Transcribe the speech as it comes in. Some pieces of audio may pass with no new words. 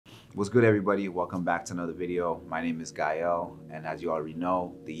What's good, everybody? Welcome back to another video. My name is Gahel, and as you already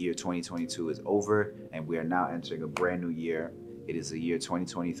know, the year 2022 is over, and we are now entering a brand new year. It is the year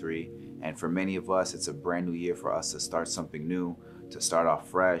 2023, and for many of us, it's a brand new year for us to start something new, to start off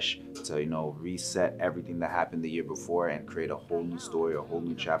fresh, to reset everything that happened the year before and create a whole new story, a whole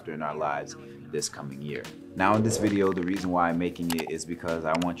new chapter in our lives this coming year. Now in this video, the reason why I'm making it is because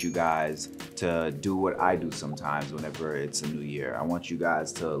I want you guys to do what I do sometimes whenever it's a new year. I want you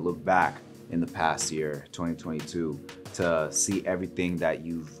guys to look back in the past year, 2022, to see everything that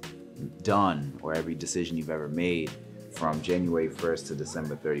you've done or every decision you've ever made from January 1st to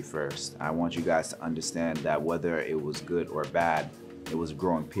December 31st. I want you guys to understand that whether it was good or bad, it was a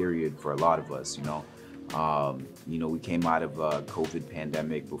growing period for a lot of us, we came out of a COVID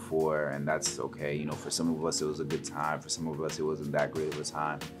pandemic before, and that's okay. For some of us, it was a good time. For some of us, it wasn't that great of a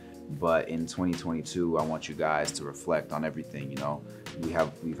time. But in 2022, I want you guys to reflect on everything.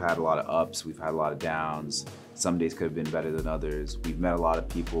 We've had a lot of ups, we've had a lot of downs. Some days could have been better than others. We've met a lot of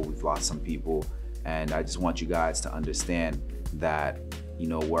people, we've lost some people. And I just want you guys to understand that,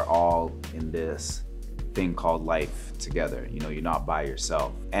 we're all in this thing called life together. You're not by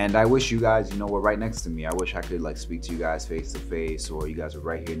yourself. And I wish you guys, were right next to me. I wish I could speak to you guys face to face, or you guys were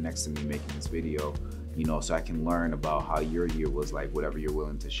right here next to me making this video, so I can learn about how your year was like, whatever you're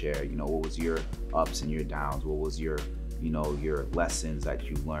willing to share. What was your ups and your downs? What was your, your lessons that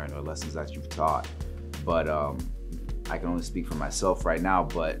you learned or lessons that you've taught? But I can only speak for myself right now,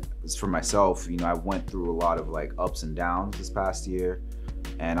 but as for myself, I went through a lot of ups and downs this past year.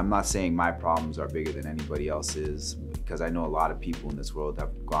 And I'm not saying my problems are bigger than anybody else's, because I know a lot of people in this world have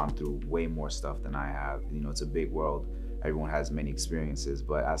gone through way more stuff than I have. It's a big world. Everyone has many experiences.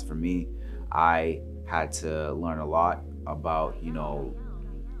 But as for me, I had to learn a lot about,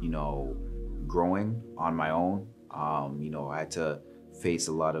 growing on my own. I had to face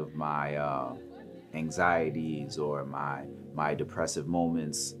a lot of my anxieties or my depressive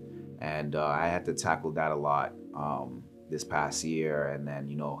moments. And I had to tackle that a lot. This past year, and then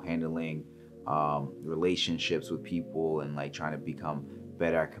handling relationships with people, and trying to become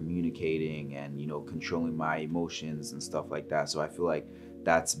better at communicating, and controlling my emotions and stuff like that. So I feel like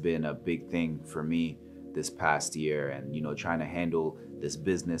that's been a big thing for me this past year, and trying to handle this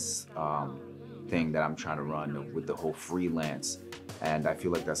business thing that I'm trying to run with the whole freelance. And I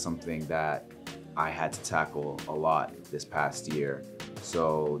feel like that's something that I had to tackle a lot this past year.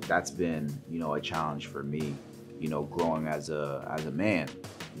 So that's been a challenge for me, growing as a man,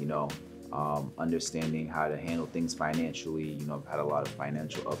 understanding how to handle things financially. I've had a lot of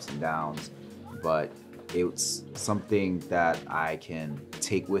financial ups and downs, but it's something that I can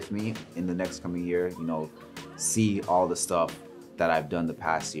take with me in the next coming year, see all the stuff that I've done the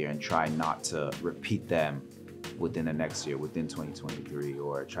past year and try not to repeat them within the next year, within 2023,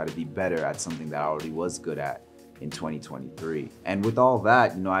 or try to be better at something that I already was good at in 2023. And with all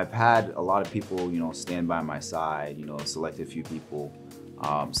that, I've had a lot of people, stand by my side, a selected few people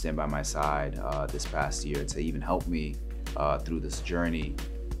stand by my side this past year to even help me through this journey,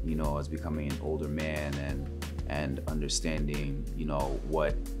 as becoming an older man, and understanding,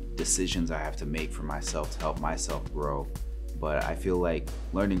 what decisions I have to make for myself to help myself grow. But I feel like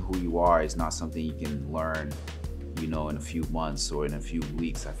learning who you are is not something you can learn, in a few months or in a few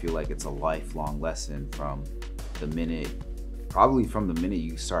weeks. I feel like it's a lifelong lesson from the minute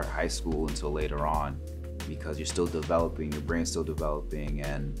you start high school until later on, because you're still developing, your brain's still developing,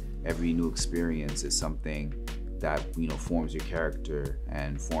 and every new experience is something that forms your character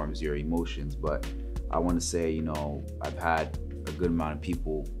and forms your emotions. But I want to say, I've had a good amount of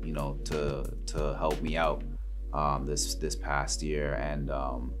people to help me out this past year. And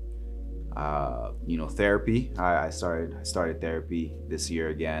therapy, I started therapy this year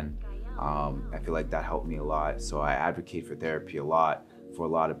again. I feel like that helped me a lot. So I advocate for therapy a lot for a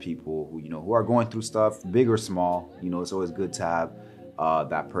lot of people who are going through stuff, big or small. It's always good to have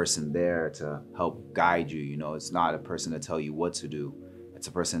that person there to help guide you. It's not a person to tell you what to do. It's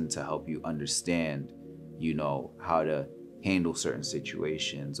a person to help you understand, how to handle certain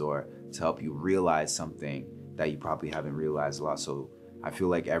situations, or to help you realize something that you probably haven't realized a lot. So I feel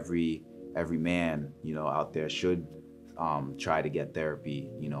like every man, out there should try to get therapy,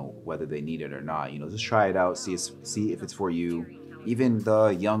 whether they need it or not. Just try it out, see if it's for you. Even the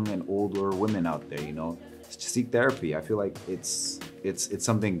young and older women out there, just seek therapy. I feel like it's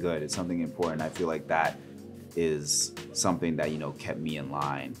something good. It's something important. I feel like that is something that kept me in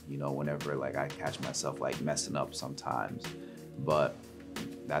line. Whenever I catch myself messing up sometimes, but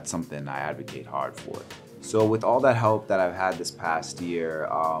that's something I advocate hard for. So with all that help that I've had this past year,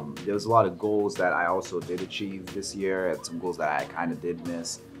 there was a lot of goals that I also did achieve this year, and some goals that I kind of did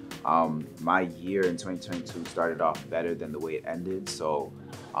miss. My year in 2022 started off better than the way it ended. So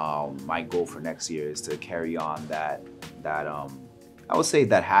my goal for next year is to carry on that I would say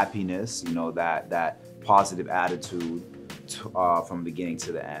that happiness, that positive attitude from beginning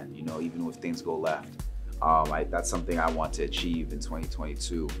to the end. Even if things go left, that's something I want to achieve in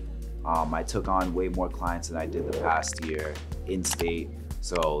 2022. I took on way more clients than I did the past year in state,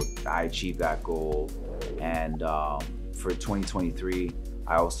 so I achieved that goal. And for 2023,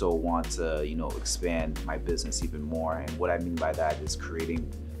 I also want to, expand my business even more. And what I mean by that is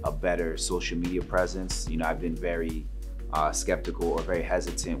creating a better social media presence. I've been very skeptical or very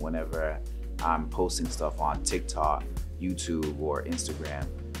hesitant whenever I'm posting stuff on TikTok, YouTube, or Instagram.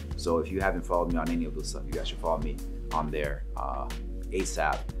 So if you haven't followed me on any of those stuff, you guys should follow me on there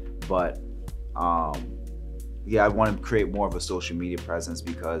ASAP. But yeah, I want to create more of a social media presence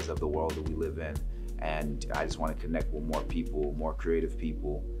because of the world that we live in. And I just want to connect with more people, more creative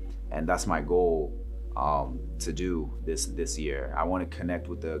people. And that's my goal to do this year. I want to connect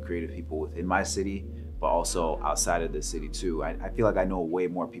with the creative people within my city, but also outside of the city too. I feel like I know way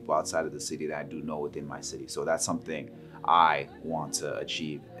more people outside of the city than I do know within my city. So that's something I want to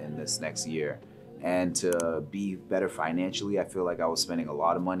achieve in this next year. And to be better financially, I feel like I was spending a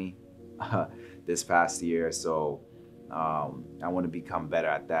lot of money this past year. So I want to become better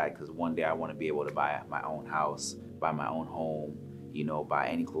at that, because one day I want to be able to buy my own house, buy my own home, buy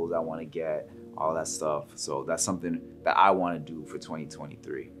any clothes I want to get, all that stuff. So that's something that I want to do for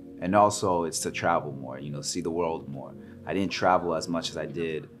 2023. And also it's to travel more, see the world more. I didn't travel as much as I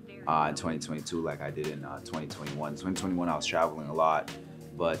did in 2022 like I did in 2021. 2021 I was traveling a lot,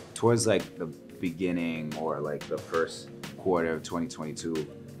 but towards like the beginning or like the first quarter of 2022,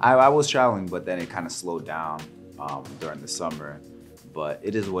 I was traveling, but then it kind of slowed down during the summer. But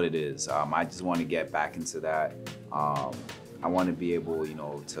it is what it is. I just want to get back into that. I want to be able,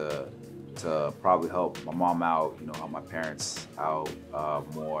 to probably help my mom out, help my parents out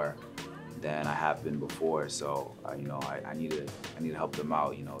more than I have been before. So I need to help them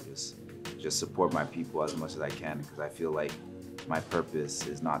out. Just support my people as much as I can, because I feel like my purpose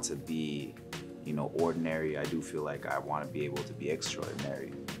is not to be, ordinary. I do feel like I want to be able to be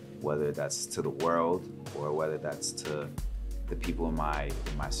extraordinary, whether that's to the world or whether that's to the people in my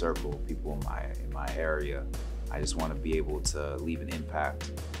circle, people in my area. I just want to be able to leave an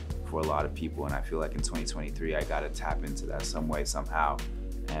impact for a lot of people. And I feel like in 2023, I got to tap into that some way, somehow.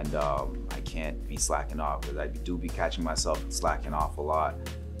 And I can't be slacking off, because I do be catching myself slacking off a lot.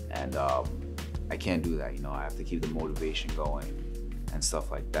 And I can't do that. I have to keep the motivation going and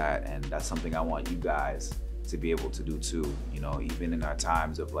stuff like that. And that's something I want you guys to be able to do too. Even in our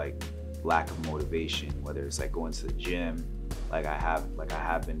times of like lack of motivation, whether it's like going to the gym, like I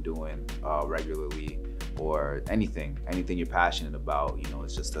have been doing regularly, or anything you're passionate about,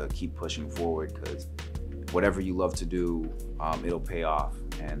 it's just to keep pushing forward, because whatever you love to do, it'll pay off.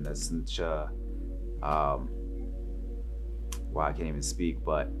 And that's such a, wow, I can't even speak,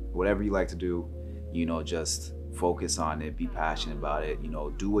 but whatever you like to do, just focus on it, be passionate about it,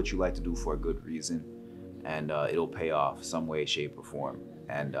 do what you like to do for a good reason, and it'll pay off some way, shape, or form.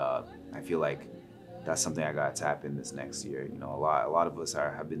 And I feel like that's something I gotta tap in this next year. A lot of us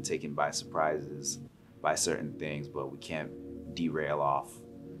have been taken by surprises by certain things, but we can't derail off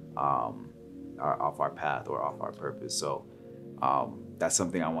our path or off our purpose. So that's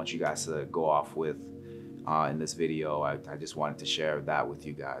something I want you guys to go off with in this video. I just wanted to share that with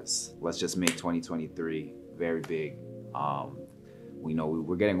you guys. Let's just make 2023 very big. We know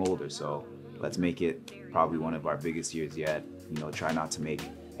we're getting older, so let's make it probably one of our biggest years yet. Try not to make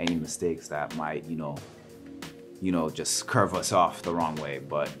any mistakes that might, just curve us off the wrong way.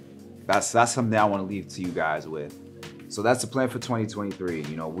 But that's something I want to leave to you guys with. So that's the plan for 2023.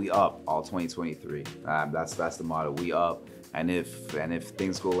 We up all 2023. That's the motto. We up, and if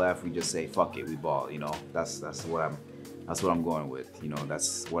things go left, we just say fuck it, we ball. That's what I'm going with.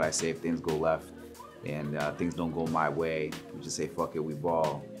 That's what I say. If things go left and things don't go my way, we just say fuck it, we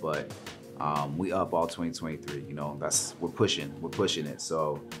ball. But we up all 2023. We're pushing it.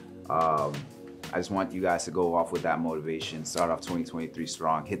 So I just want you guys to go off with that motivation. Start off 2023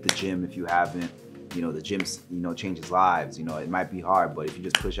 strong. Hit the gym if you haven't. The gym, changes lives. It might be hard, but if you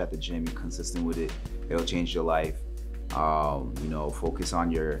just push at the gym, you're consistent with it, it'll change your life. Focus on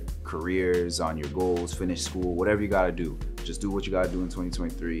your careers, on your goals, finish school, whatever you gotta do. Just do what you gotta do in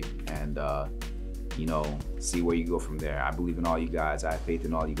 2023, and see where you go from there. I believe in all you guys. I have faith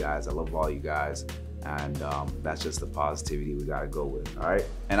in all you guys. I love all you guys. And that's just the positivity we gotta go with, all right?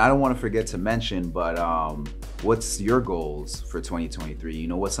 And I don't wanna forget to mention, but what's your goals for 2023?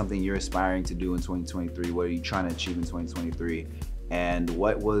 What's something you're aspiring to do in 2023? What are you trying to achieve in 2023? And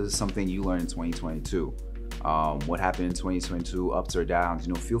what was something you learned in 2022? What happened in 2022, ups or downs?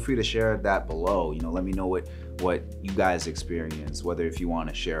 Feel free to share that below. Let me know what you guys experienced, whether if you want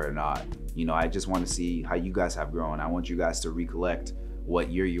to share or not. I just want to see how you guys have grown. I want you guys to recollect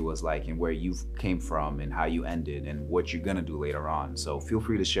what your year was like and where you came from and how you ended and what you're gonna do later on. So feel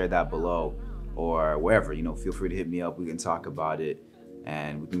free to share that below or wherever. Feel free to hit me up. We can talk about it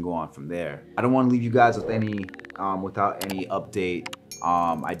and we can go on from there. I don't want to leave you guys with without any update.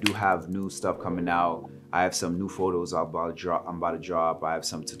 I do have new stuff coming out. I have some new photos I'm about to drop. I have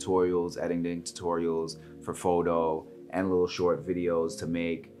some tutorials, editing tutorials for photo and little short videos to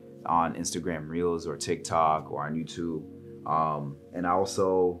make on Instagram Reels or TikTok or on YouTube. And I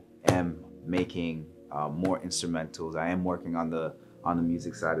also am making more instrumentals. I am working on the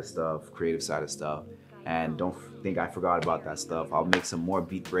music side of stuff, creative side of stuff. And don't think I forgot about that stuff. I'll make some more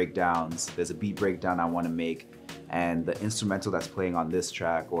beat breakdowns. There's a beat breakdown I want to make, and the instrumental that's playing on this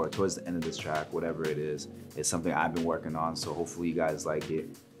track or towards the end of this track, whatever it is something I've been working on. So hopefully you guys like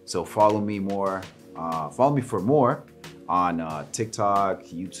it. So follow me for more on TikTok,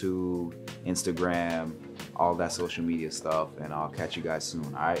 YouTube, Instagram, all that social media stuff, and I'll catch you guys soon.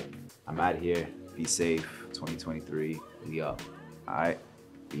 All right, I'm out of here. Be safe. 2023, we up. All right,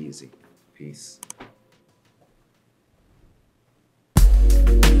 be easy. Peace.